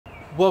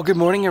Well, good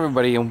morning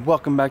everybody and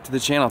welcome back to the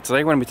channel.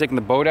 Today we're going to be taking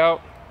the boat out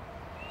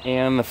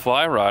and the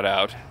fly rod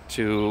out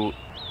to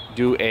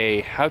do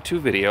a how-to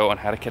video on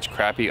how to catch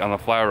crappie on the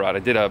fly rod. I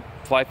did a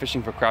fly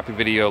fishing for crappie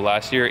video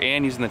last year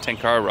and using the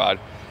 10-car rod,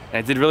 and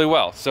I did really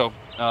well. So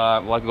a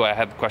lot of people I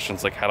had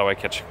questions like, how do I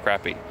catch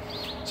crappie?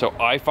 So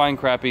I find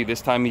crappie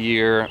this time of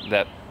year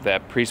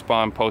that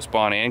pre-spawn,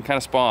 post-spawn, and kind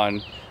of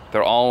spawn,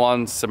 they're all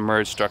on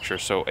submerged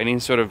structures. So any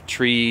sort of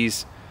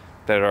trees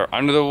that are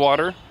under the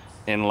water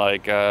in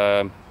like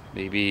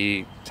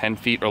maybe 10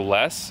 feet or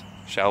less,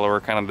 shallower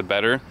kind of the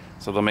better.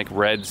 So they'll make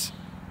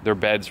their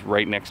beds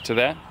right next to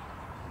that.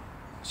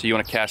 So you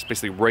want to cast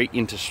basically right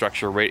into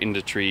structure, right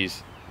into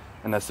trees,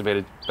 and that's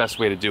the best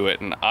way to do it.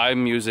 And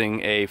I'm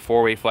using a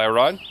 4-way fly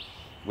rod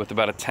with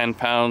about a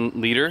 10-pound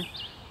leader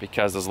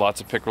because there's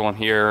lots of pickerel in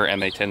here and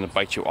they tend to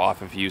bite you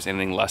off if you use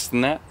anything less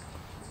than that.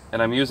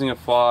 And I'm using a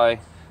fly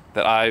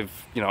that I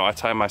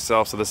tie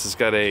myself. So this has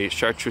got a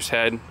chartreuse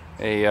head,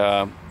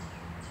 a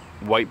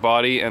white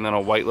body, and then a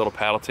white little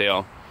paddle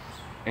tail,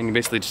 and you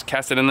basically just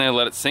cast it in there,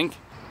 let it sink.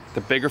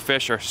 The bigger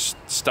fish are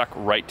stuck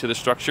right to the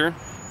structure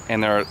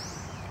and they're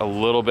a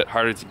little bit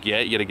harder to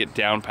get. You gotta get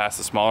down past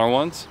the smaller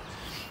ones,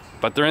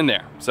 but they're in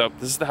there. So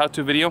this is the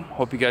how-to video.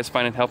 Hope you guys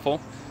find it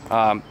helpful.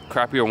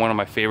 Crappie are one of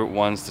my favorite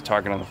ones to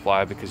target on the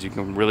fly because you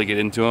can really get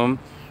into them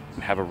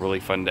and have a really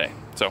fun day.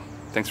 So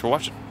thanks for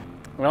watching.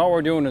 And all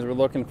we're doing is we're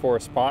looking for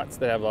spots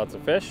that have lots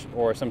of fish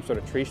or some sort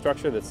of tree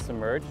structure that's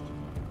submerged.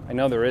 I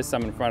know there is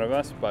some in front of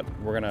us, but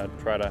we're gonna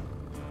try to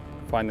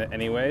find that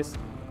anyways.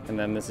 And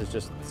then this is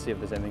just to see if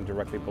there's anything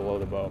directly below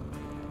the bow,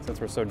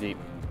 since we're so deep.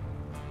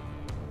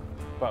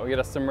 But we got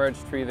a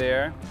submerged tree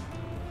there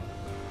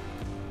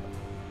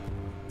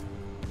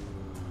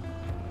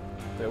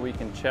that we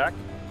can check.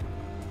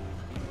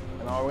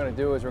 And all we're gonna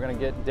do is we're gonna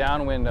get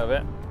downwind of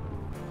it,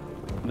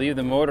 leave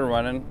the motor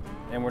running,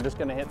 and we're just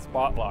gonna hit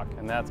spot lock.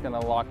 And that's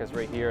gonna lock us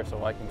right here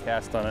so I can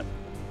cast on it.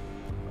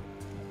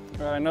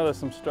 All right, I know there's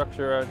some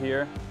structure out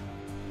here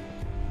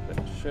that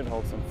should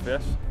hold some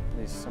fish,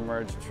 these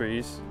submerged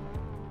trees.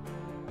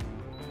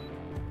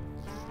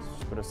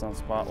 Just put us on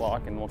spot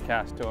lock and we'll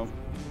cast to them.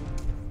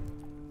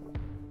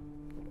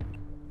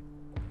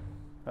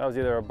 That was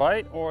either a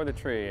bite or the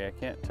tree. I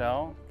can't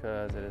tell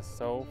because it is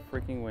so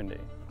freaking windy.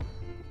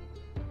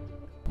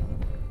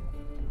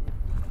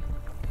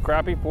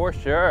 Crappie for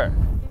sure.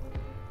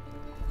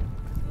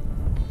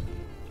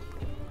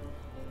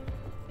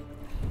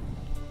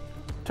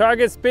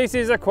 Target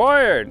species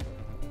acquired.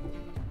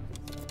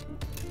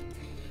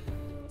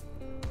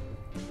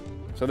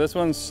 So this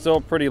one's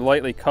still pretty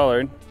lightly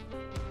colored,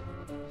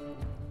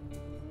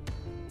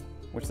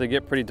 which they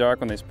get pretty dark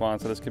when they spawn,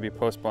 so this could be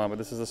post-spawn, but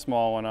this is a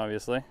small one,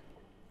 obviously.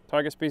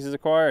 Target species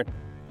acquired.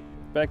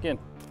 Back in.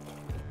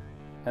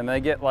 And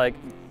they get like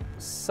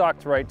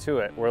sucked right to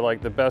it, where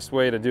like the best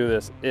way to do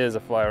this is a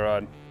fly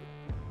rod.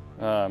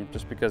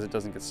 Just because it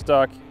doesn't get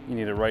stuck, you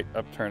need a right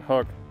upturn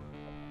hook.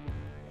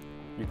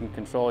 You can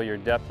control your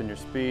depth and your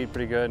speed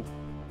pretty good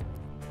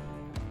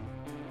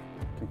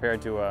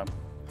compared to a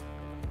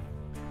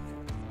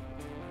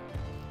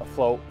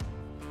float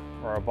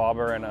or a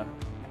bobber and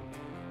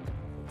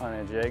on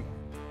a jig.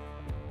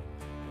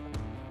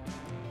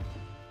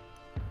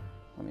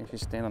 Let me actually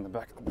stand on the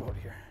back of the boat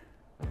here.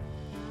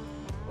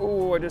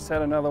 Oh, I just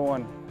had another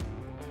one.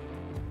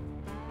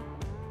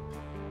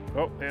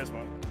 Oh, there's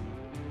one.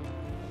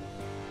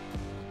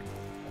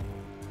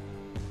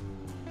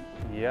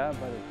 Yeah,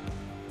 buddy.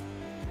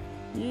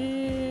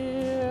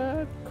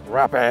 Yeah,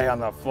 crappie on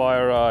the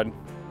fly rod.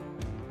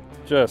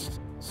 Just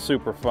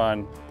super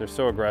fun. They're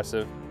so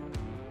aggressive.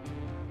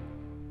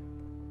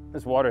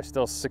 This water is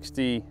still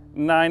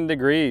 69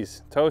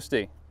 degrees,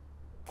 toasty.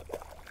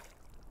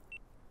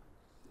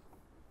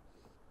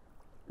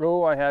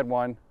 Oh, I had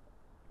one.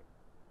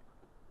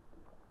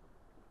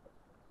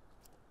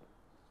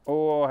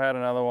 Oh, I had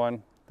another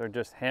one. They're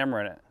just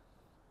hammering it.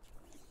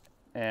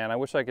 And I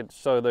wish I could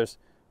show, there's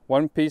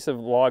one piece of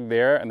log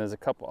there and there's a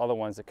couple other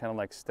ones that kind of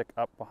like stick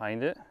up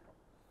behind it.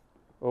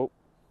 Oh,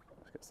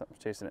 let's get something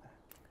chasing it.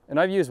 And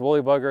I've used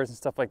woolly buggers and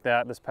stuff like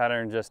that. This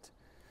pattern just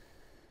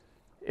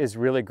is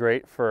really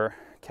great for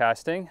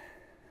casting.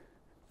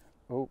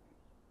 Oh,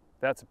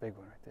 that's a big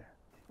one right there.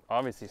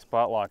 Obviously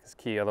spot lock is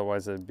key,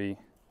 otherwise it'd be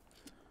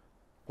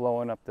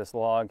blowing up this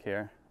log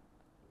here.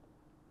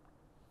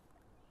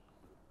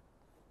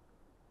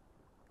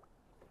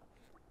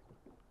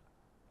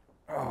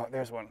 Oh,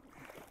 there's one.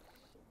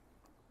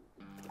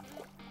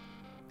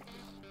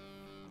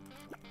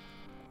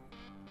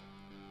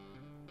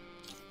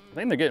 I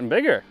think they're getting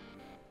bigger,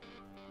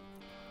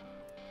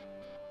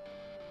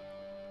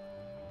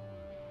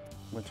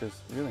 which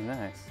is really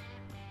nice.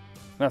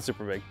 Not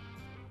super big,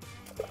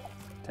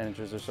 10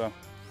 inches or so.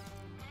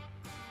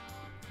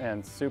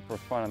 And super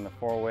fun in the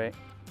 4-weight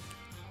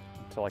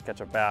until I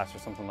catch a bass or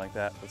something like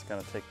that that's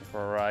gonna take me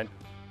for a ride.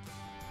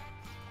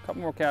 A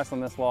couple more casts on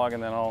this log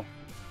and then I'll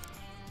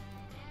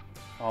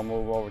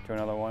move over to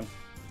another one.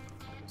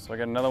 So I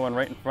got another one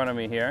right in front of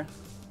me here.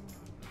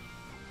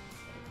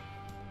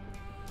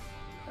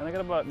 And I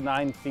got about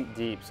 9 feet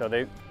deep, so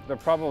they're They're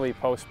probably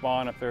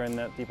post-spawn if they're in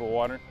that deeper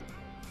water,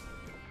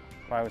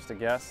 if I was to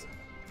guess.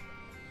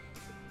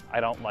 I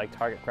don't like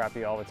target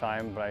crappie all the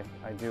time, but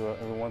I do it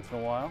every once in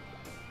a while.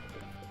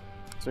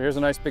 So here's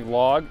a nice big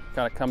log,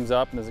 kind of comes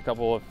up, and there's a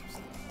couple of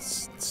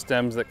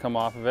stems that come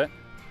off of it,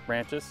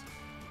 branches.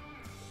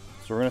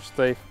 So we're gonna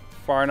stay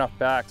far enough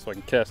back so I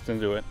can cast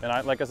into it.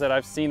 And like I said,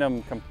 I've seen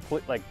them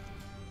like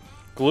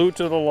glued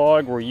to the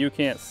log where you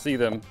can't see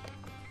them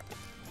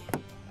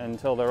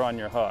until they're on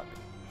your hook.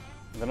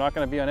 They're not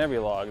gonna be on every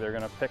log. They're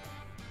gonna pick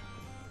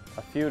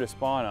a few to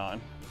spawn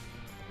on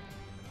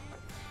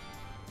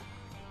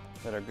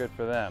that are good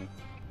for them.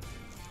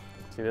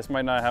 See, this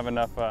might not have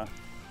enough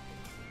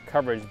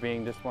coverage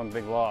being just one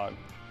big log.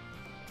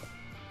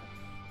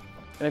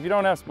 And if you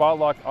don't have spot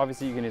lock,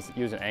 obviously you can just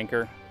use an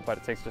anchor, but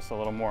it takes just a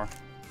little more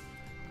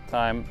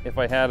time. If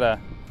I had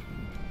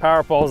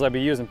power poles, I'd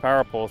be using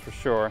power poles for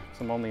sure,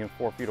 so I'm only in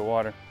 4 feet of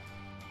water.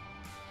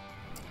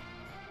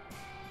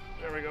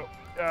 There we go,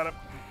 got him.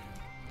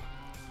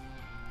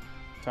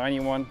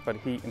 Tiny one, but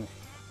he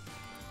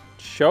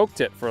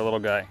choked it for a little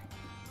guy.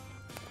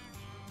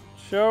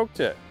 Choked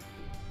it.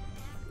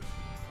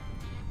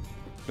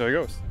 There he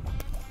goes.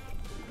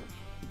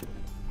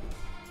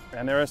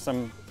 And there are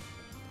some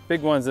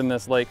big ones in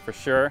this lake for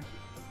sure.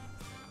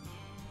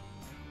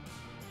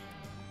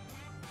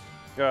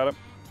 Got him.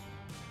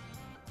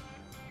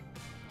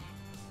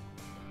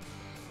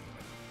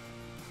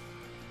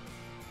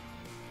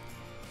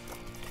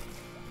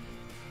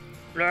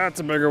 That's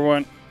a bigger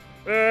one.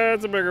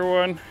 That's a bigger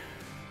one.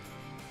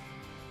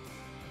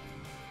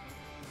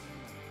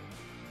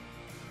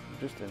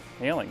 Just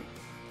inhaling.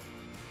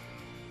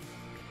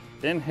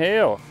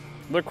 Inhale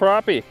the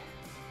crappie.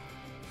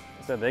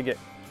 I said they get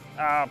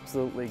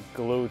absolutely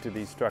glued to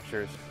these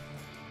structures.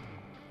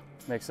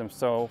 Makes them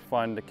so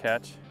fun to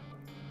catch.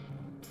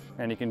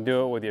 And you can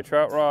do it with your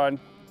trout rod.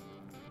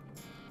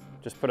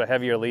 Just put a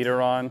heavier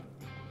leader on.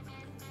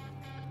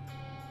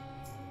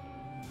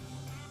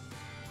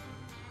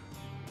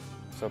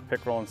 So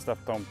pickerel and stuff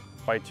don't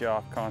bite you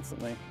off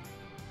constantly.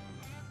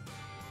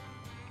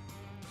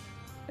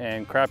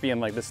 And crappie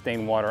in like this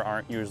stained water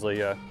aren't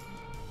usually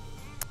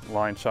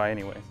line shy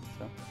anyway.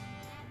 So.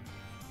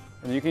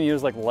 And you can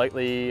use like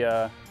lightly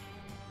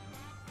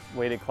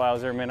weighted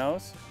clouser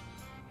minnows.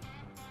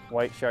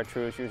 White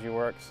chartreuse usually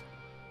works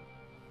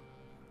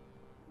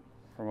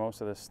for most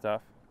of this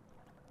stuff.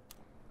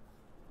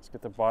 Let's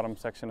get the bottom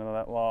section of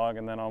that log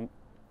and then I'll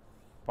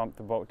bump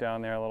the boat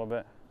down there a little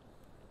bit.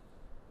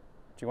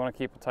 But you want to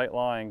keep a tight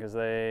line because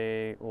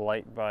they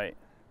light bite.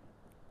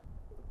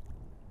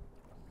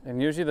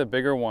 And usually the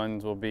bigger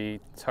ones will be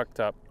tucked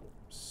up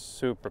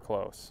super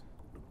close.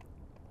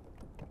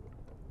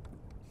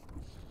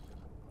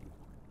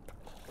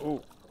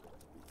 Ooh,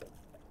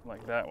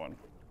 like that one.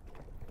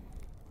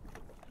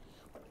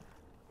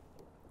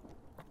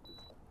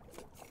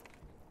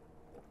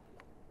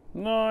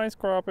 Nice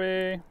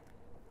crappie.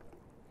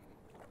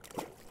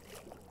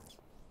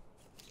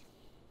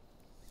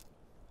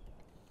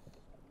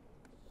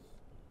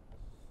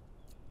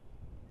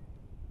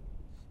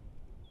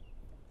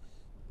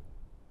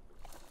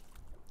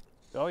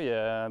 Oh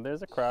yeah,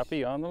 there's a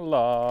crappie on the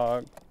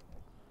log.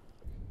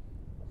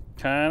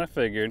 Kinda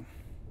figured.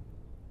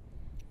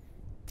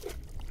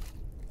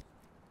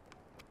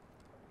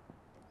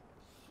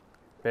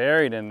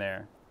 Buried in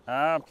there.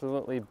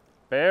 Absolutely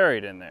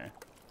buried in there.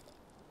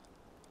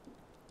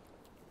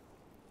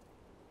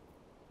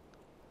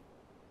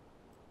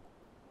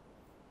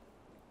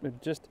 They're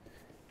just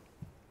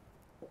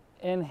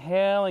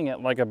inhaling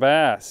it like a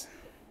bass.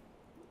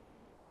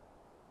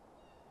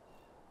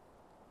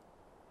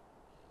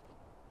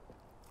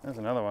 There's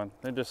another one.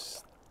 They're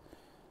just,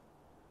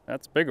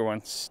 that's a bigger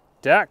one,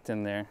 stacked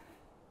in there.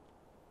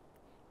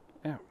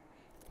 Yeah.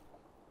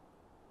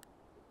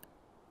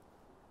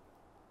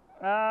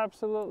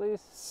 Absolutely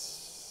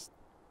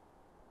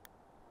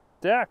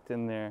stacked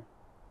in there.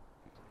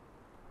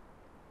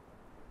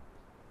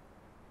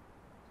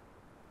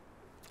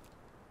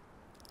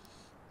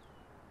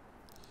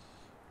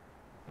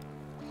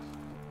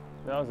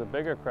 That was a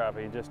bigger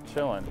crappie just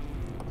chilling.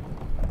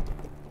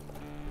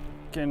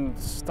 Getting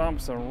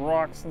stumps and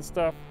rocks and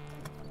stuff.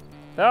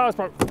 That was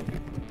probably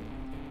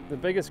the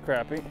biggest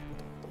crappie.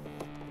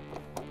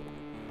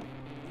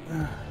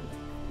 Yeah,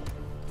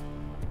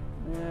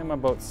 my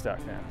boat's stuck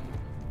now.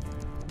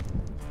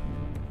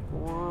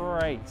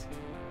 Right.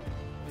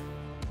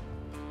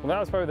 Well, that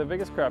was probably the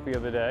biggest crappie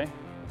of the day.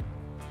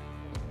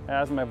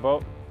 As my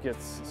boat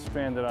gets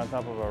stranded on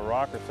top of a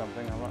rock or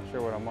something, I'm not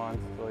sure what I'm on to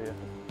tell you.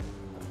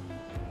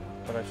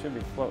 But I should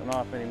be floating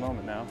off any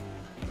moment now.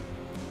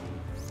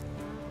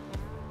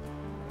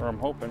 Or I'm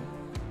hoping.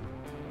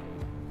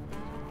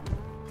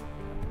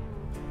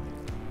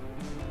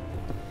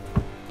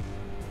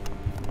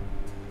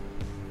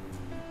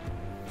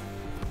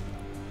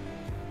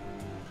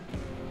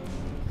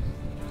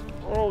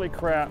 Holy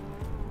crap.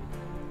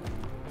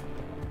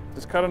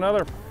 Just caught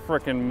another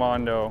frickin'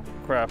 Mondo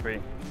crappie.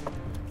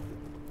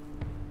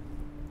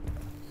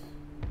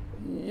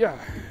 Yeah.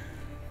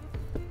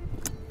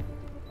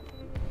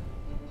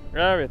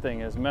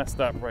 Everything is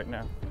messed up right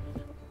now.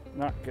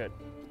 Not good.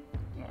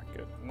 Not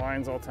good.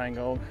 Line's all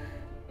tangled.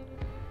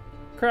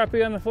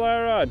 Crappie on the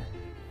fly rod.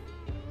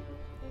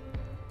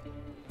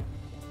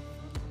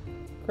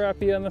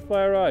 Crappie on the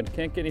fly rod.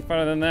 Can't get any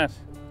funner than that.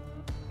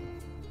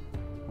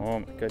 Oh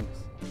my goodness.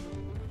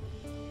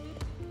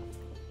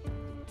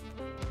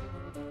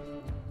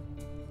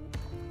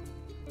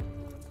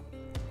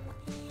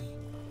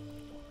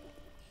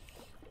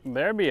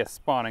 There be a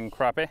spawning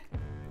crappie.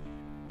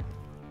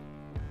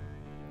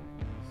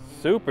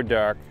 Super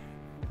dark.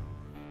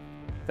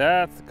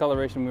 That's the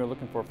coloration we were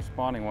looking for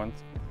spawning ones.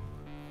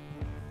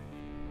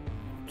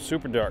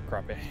 Super dark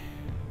crappie.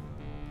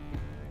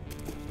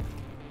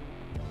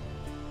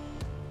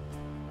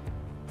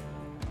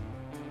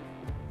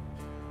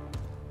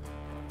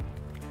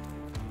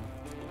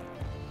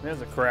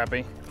 There's a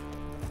crappie.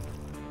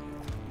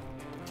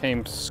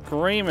 Came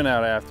screaming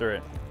out after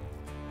it.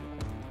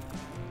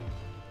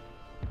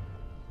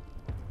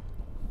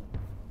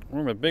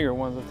 One of the bigger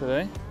ones of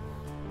today.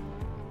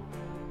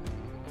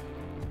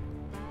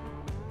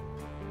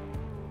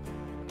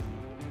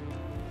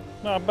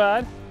 Not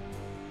bad.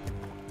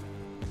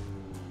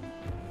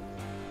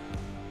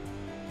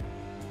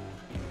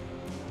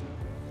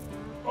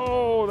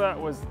 Oh, that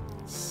was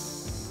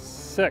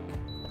sick.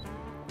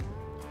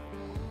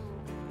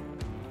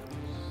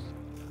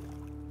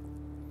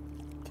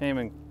 Came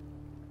and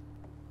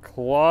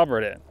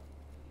clobbered it.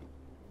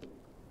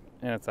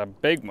 And it's a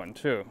big one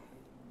too.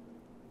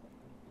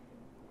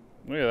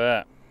 Look at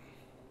that.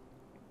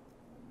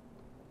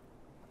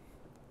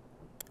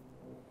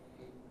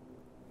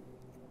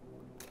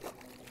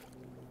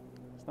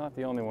 It's not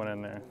the only one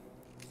in there.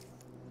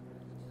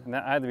 And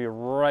that had to be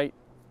right,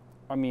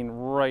 I mean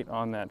right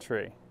on that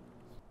tree.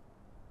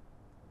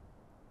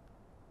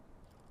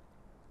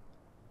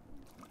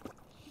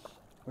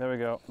 There we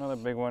go, another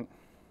big one.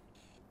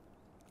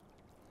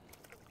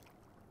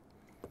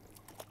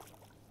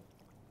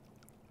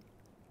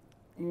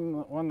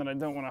 One that I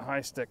don't want to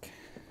high stick.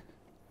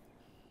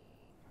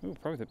 Ooh,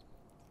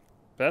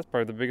 that's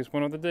probably the biggest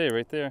one of the day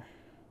right there.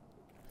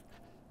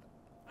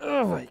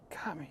 Oh, he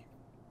got me.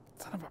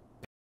 Son of a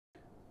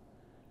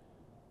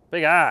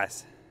big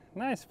eyes.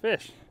 Nice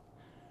fish.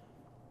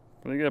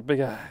 But he got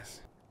big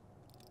eyes.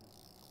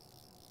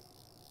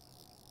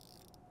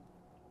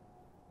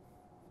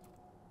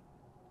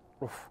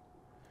 Oof.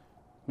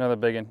 Another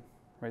big one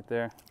right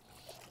there.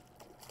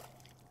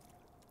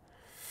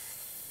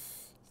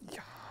 Yeah.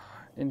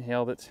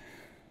 Inhaled it.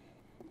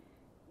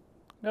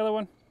 Another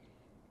one.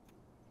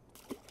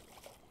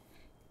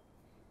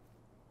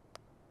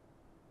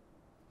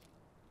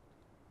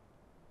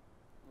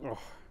 Oh.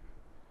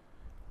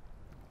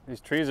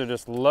 These trees are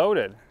just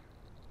loaded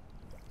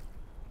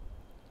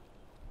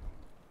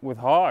with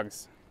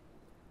hogs.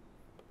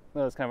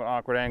 That's kind of an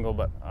awkward angle,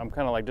 but I'm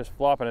kind of like just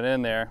flopping it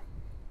in there.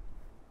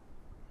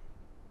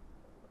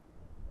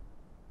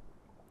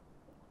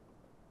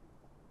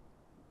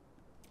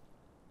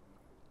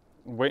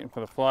 I'm waiting for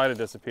the fly to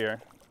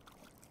disappear.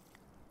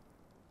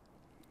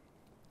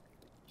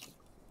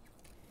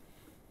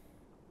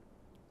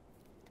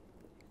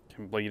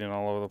 I'm bleeding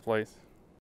all over the place.